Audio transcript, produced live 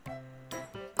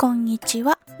こんにち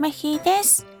は、まひで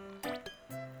す。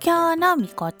今日の御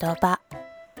言葉、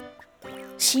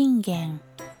箴言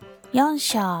4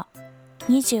章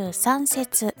23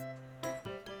節。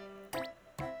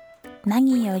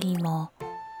何よりも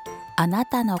あな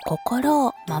たの心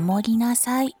を守りな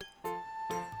さい。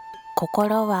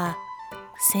心は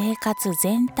生活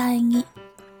全体に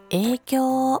影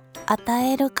響を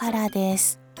与えるからで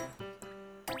す。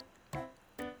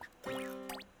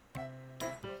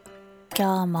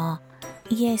今日も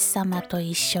イエス様と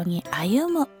一緒に歩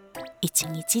む一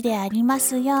日でありま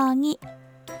すように。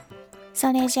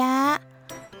それじゃあ、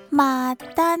ま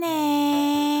た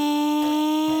ね。